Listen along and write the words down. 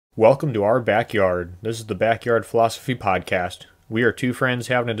Welcome to our backyard. This is the Backyard Philosophy Podcast. We are two friends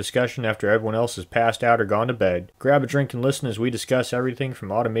having a discussion after everyone else has passed out or gone to bed. Grab a drink and listen as we discuss everything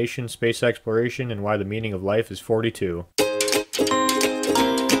from automation, space exploration, and why the meaning of life is 42.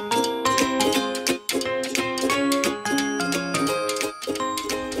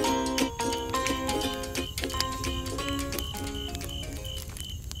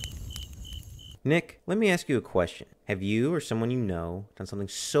 Nick, let me ask you a question. Have you or someone you know done something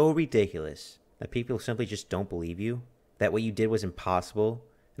so ridiculous that people simply just don't believe you? That what you did was impossible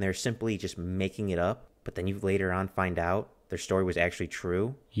and they're simply just making it up, but then you later on find out their story was actually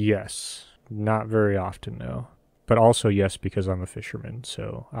true? Yes. Not very often, no. But also yes, because I'm a fisherman,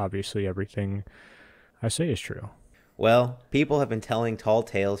 so obviously everything I say is true. Well, people have been telling tall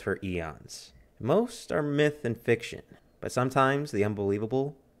tales for eons. Most are myth and fiction, but sometimes the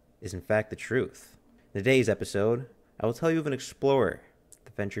unbelievable is in fact the truth. In today's episode, I will tell you of an explorer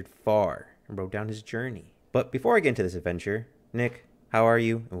that ventured far and wrote down his journey. But before I get into this adventure, Nick, how are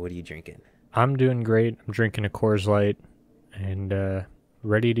you and what are you drinking? I'm doing great. I'm drinking a Coors Light and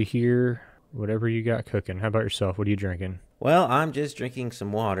ready to hear whatever you got cooking. How about yourself? What are you drinking? Well, I'm just drinking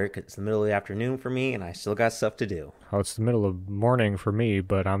some water because it's the middle of the afternoon for me and I still got stuff to do. Oh, it's the middle of morning for me,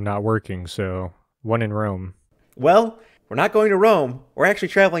 but I'm not working, so when in Rome. Well, we're not going to Rome. We're actually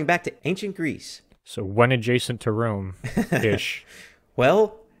traveling back to ancient Greece. So when adjacent to Rome-ish.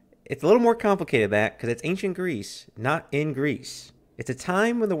 Well, it's a little more complicated than that because it's ancient Greece, not in Greece. It's a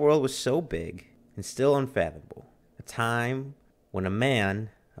time when the world was so big and still unfathomable. A time when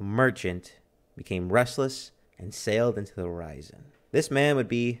a merchant, became restless and sailed into the horizon. This man would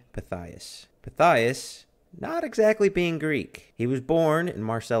be Pytheas. Pytheas, not exactly being Greek. He was born in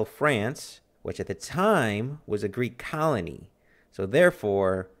Marseille, France, which at the time was a Greek colony. So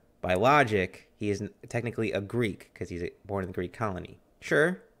therefore, by logic, he is technically a Greek because he's born in the Greek colony.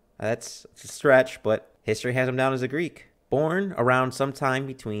 Sure, that's a stretch, but history has him down as a Greek. Born around sometime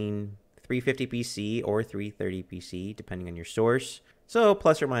between 350 BC or 330 BC, depending on your source, so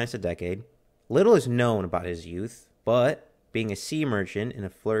plus or minus a decade. Little is known about his youth, but being a sea merchant in a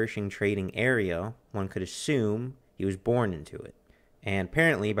flourishing trading area, one could assume he was born into it. And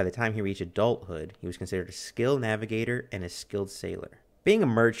apparently, by the time he reached adulthood, he was considered a skilled navigator and a skilled sailor. Being a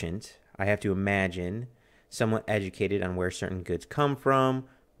merchant, I have to imagine, somewhat educated on where certain goods come from,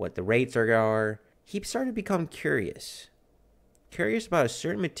 what the rates are, he started to become curious. Curious about a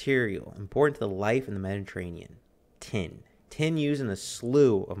certain material important to the life in the Mediterranean. Tin. Tin used in a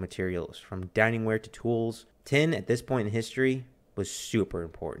slew of materials, from diningware to tools. Tin, at this point in history, was super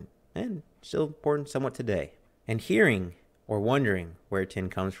important, and still important somewhat today. And hearing or wondering where tin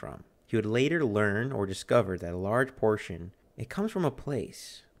comes from, he would later learn or discover that a large portion, it comes from a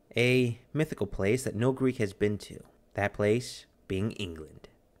place, a mythical place that no Greek has been to. That place being England.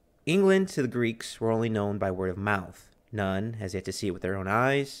 England to the Greeks were only known by word of mouth. None has yet to see it with their own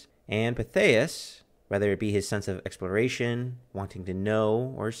eyes. And Pytheas, whether it be his sense of exploration, wanting to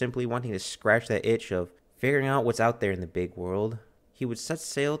know, or simply wanting to scratch that itch of figuring out what's out there in the big world, he would set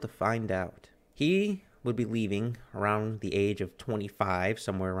sail to find out. He would be leaving around the age of 25,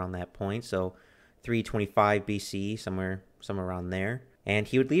 somewhere around that point, so 325 BC, somewhere around there. And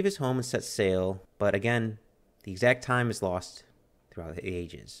he would leave his home and set sail, but again, the exact time is lost throughout the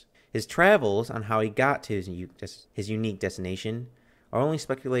ages. His travels on how he got to his unique destination are only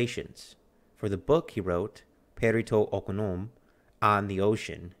speculations, for the book he wrote, Perito Okonom, on the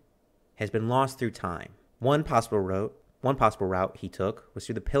ocean, has been lost through time. One possible route he took was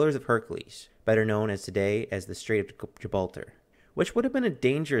through the Pillars of Hercules, better known as today as the Strait of Gibraltar, which would have been a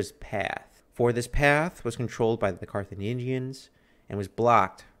dangerous path, for this path was controlled by the Carthaginians and was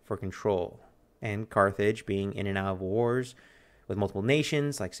blocked for control. And Carthage, being in and out of wars with multiple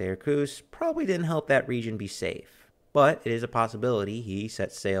nations like Syracuse, probably didn't help that region be safe. But it is a possibility he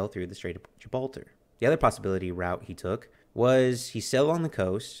set sail through the Strait of Gibraltar. The other possibility route he took was he sailed along the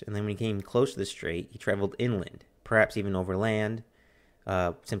coast, and then when he came close to the strait, he traveled inland, perhaps even overland,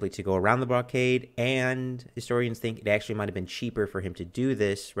 simply to go around the blockade, and historians think it actually might have been cheaper for him to do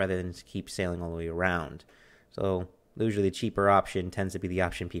this rather than to keep sailing all the way around. So usually the cheaper option tends to be the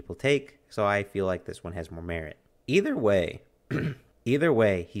option people take, so I feel like this one has more merit. Either way,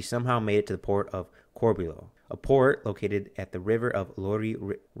 he somehow made it to the port of Corbeil, a port located at the river of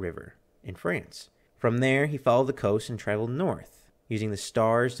Loire River in France. From there, he followed the coast and traveled north, using the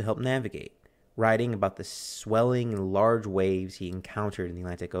stars to help navigate, writing about the swelling and large waves he encountered in the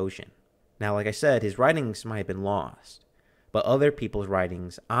Atlantic Ocean. Now, like I said, his writings might have been lost, but other people's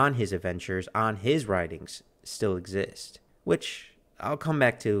writings on his adventures, on his writings, still exist, which I'll come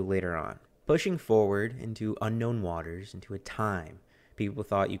back to later on. Pushing forward into unknown waters, into a time people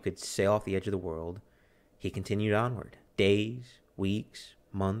thought you could sail off the edge of the world, he continued onward. Days, weeks,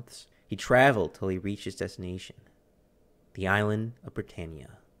 months. He traveled till he reached his destination, the island of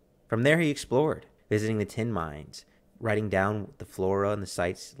Britannia. From there he explored, visiting the tin mines, writing down the flora and the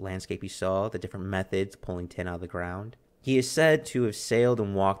sights, landscape he saw, the different methods pulling tin out of the ground. He is said to have sailed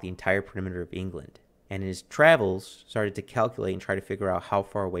and walked the entire perimeter of England, and in his travels started to calculate and try to figure out how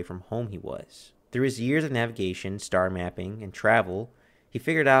far away from home he was. Through his years of navigation, star mapping, and travel, he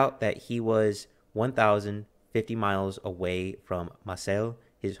figured out that he was 1,050 miles away from Marseille,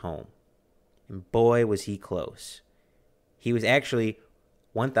 his home. And boy, was he close. He was actually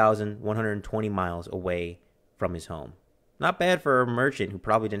 1,120 miles away from his home. Not bad for a merchant who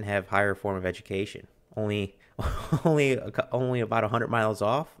probably didn't have higher form of education. Only about 100 miles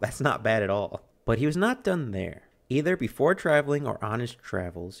off? That's not bad at all. But he was not done there. Either before traveling or on his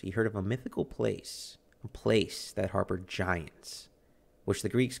travels, he heard of a mythical place, a place that harbored giants, which the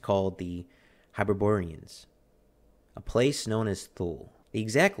Greeks called the Hyperboreans, a place known as Thule. The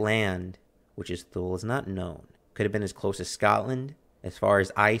exact land, which is Thule, is not known. Could have been as close as Scotland, as far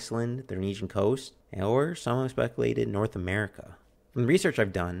as Iceland, the Norwegian coast, or some have speculated North America. From the research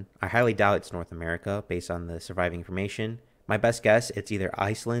I've done, I highly doubt it's North America based on the surviving information. My best guess, it's either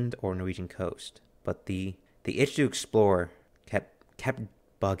Iceland or Norwegian coast. But the itch to explore kept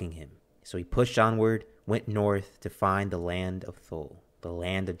bugging him. So he pushed onward, went north to find the land of Thule, the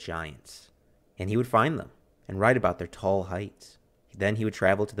land of giants. And he would find them and write about their tall heights. Then he would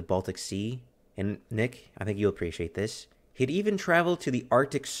travel to the Baltic Sea. And Nick, I think you'll appreciate this. He'd even travel to the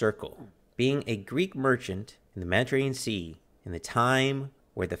Arctic Circle. Being a Greek merchant in the Mediterranean Sea in the time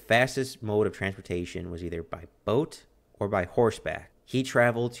where the fastest mode of transportation was either by boat or by horseback, he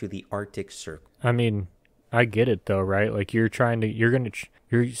traveled to the Arctic Circle. I mean, I get it though, right? Like you're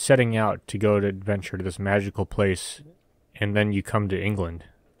setting out to go to adventure to this magical place, and then you come to England.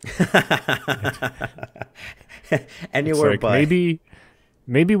 Anywhere like, but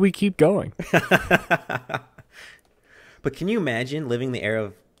maybe we keep going. But can you imagine living the era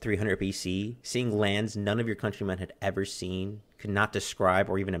of 300 BC, seeing lands none of your countrymen had ever seen, could not describe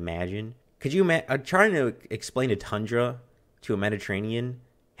or even imagine? Could you imagine? Trying to explain a tundra to a Mediterranean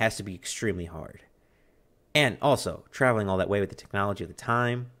has to be extremely hard. And also, traveling all that way with the technology of the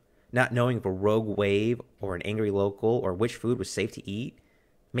time, not knowing if a rogue wave or an angry local or which food was safe to eat,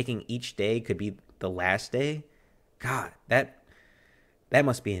 making each day could be the last day. God, that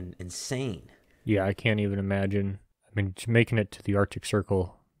must be insane. Yeah, I can't even imagine. I mean, just making it to the Arctic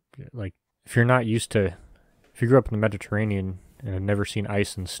Circle, like, if you grew up in the Mediterranean and have never seen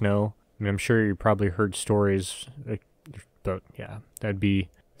ice and snow, I mean, I'm sure you probably heard stories, but yeah, that'd be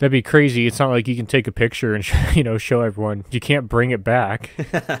crazy. It's not like you can take a picture and, show everyone. You can't bring it back.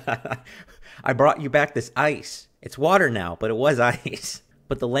 I brought you back this ice. It's water now, but it was ice.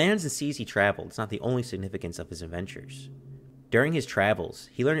 But the lands and seas he traveled is not the only significance of his adventures. During his travels,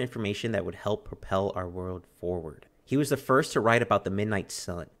 he learned information that would help propel our world forward. He was the first to write about the midnight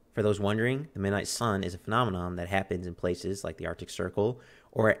sun. For those wondering, the midnight sun is a phenomenon that happens in places like the Arctic Circle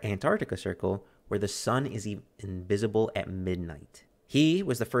or Antarctica Circle, where the sun is invisible at midnight. He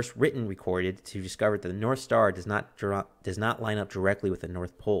was the first written recorded to discover that the North Star does not line up directly with the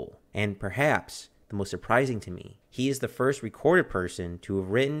North Pole. And perhaps the most surprising to me, he is the first recorded person to have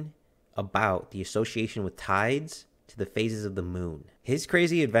written about the association with tides to the phases of the moon. His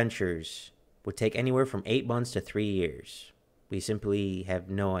crazy adventures would take anywhere from 8 months to 3 years. We simply have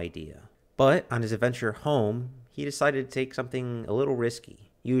no idea. But on his adventure home, he decided to take something a little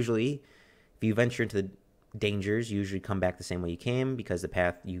risky. Usually, if you venture into the dangers, you usually come back the same way you came because the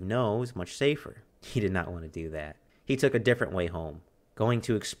path you know is much safer. He did not want to do that. He took a different way home, going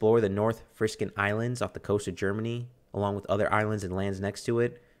to explore the North Frisken Islands off the coast of Germany, along with other islands and lands next to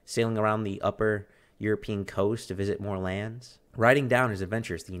it, sailing around the upper European coast to visit more lands, writing down his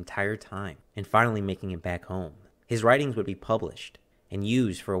adventures the entire time, and finally making it back home. His writings would be published and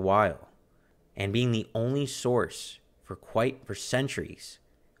used for a while, and being the only source for centuries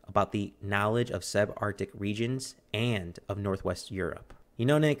about the knowledge of subarctic regions and of Northwest Europe. You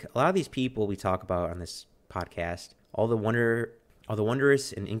know, Nick, a lot of these people we talk about on this podcast, all the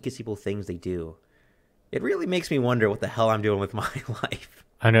wondrous and inconceivable things they do, it really makes me wonder what the hell I'm doing with my life.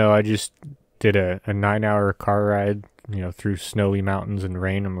 I know, I just did a 9-hour car ride, through snowy mountains and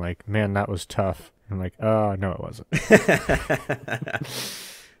rain. I'm like, man, that was tough. I'm like, no, it wasn't.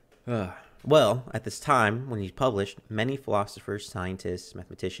 Well, at this time, when he's published, many philosophers, scientists,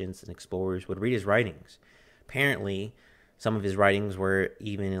 mathematicians, and explorers would read his writings. Apparently, some of his writings were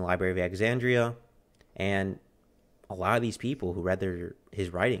even in the Library of Alexandria, and a lot of these people who read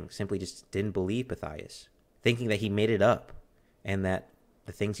his writings simply just didn't believe Pytheas, thinking that he made it up, and that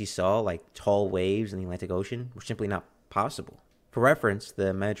the things he saw, like tall waves in the Atlantic Ocean, were simply not possible. For reference,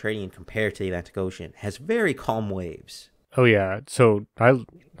 the Mediterranean, compared to the Atlantic Ocean, has very calm waves. Oh yeah, so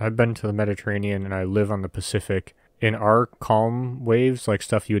I've been to the Mediterranean and I live on the Pacific. In our calm waves, like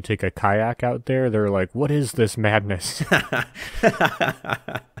stuff you would take a kayak out there, they're like, "What is this madness?"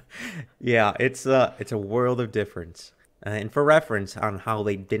 Yeah, it's a world of difference. And for reference on how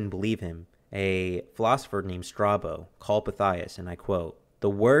they didn't believe him, a philosopher named Strabo called Pytheas, and I quote, "the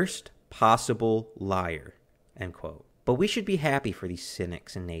worst possible liar," end quote. But we should be happy for these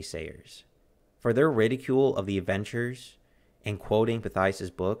cynics and naysayers. For their ridicule of the adventures and quoting Pythias'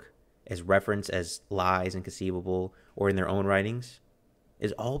 book as reference as lies inconceivable or in their own writings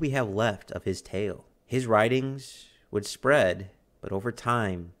is all we have left of his tale. His writings would spread, but over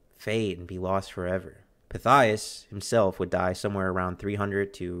time fade and be lost forever. Pythias himself would die somewhere around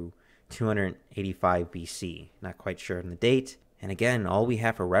 300 to 285 BC. Not quite sure on the date. And again, all we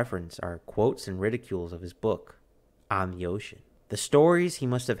have for reference are quotes and ridicules of his book, On the Ocean. The stories he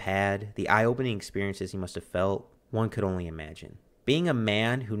must have had, the eye-opening experiences he must have felt, one could only imagine. Being a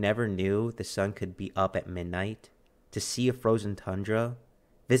man who never knew the sun could be up at midnight, to see a frozen tundra,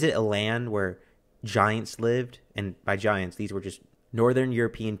 visit a land where giants lived, and by giants, these were just northern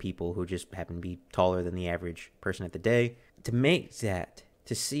European people who just happened to be taller than the average person at the day. To make that,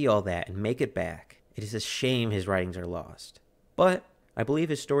 to see all that and make it back, it is a shame his writings are lost. But I believe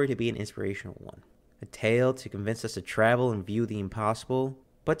his story to be an inspirational one. A tale to convince us to travel and view the impossible,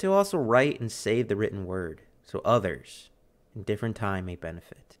 but to also write and save the written word, so others in different time may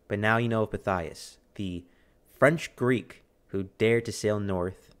benefit. But now you know of Pythias, the French Greek who dared to sail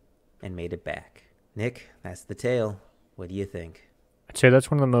north and made it back. Nick, that's the tale. What do you think? I'd say that's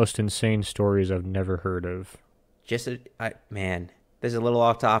one of the most insane stories I've never heard of. Man, this is a little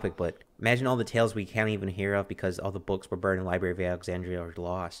off topic, but imagine all the tales we can't even hear of because all the books were burned in the Library of Alexandria or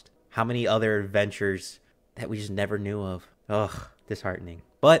lost. How many other adventures that we just never knew of? Ugh, disheartening.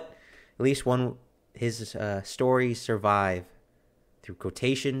 But at least his stories survive through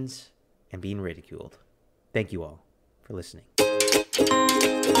quotations and being ridiculed. Thank you all for listening.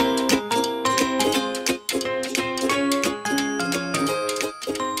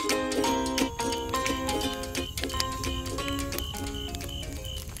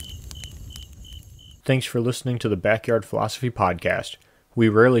 Thanks for listening to the Backyard Philosophy Podcast. We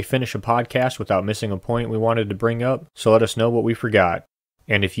rarely finish a podcast without missing a point we wanted to bring up, so let us know what we forgot.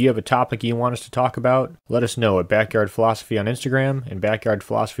 And if you have a topic you want us to talk about, let us know at Backyard Philosophy on Instagram and Backyard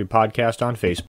Philosophy Podcast on Facebook.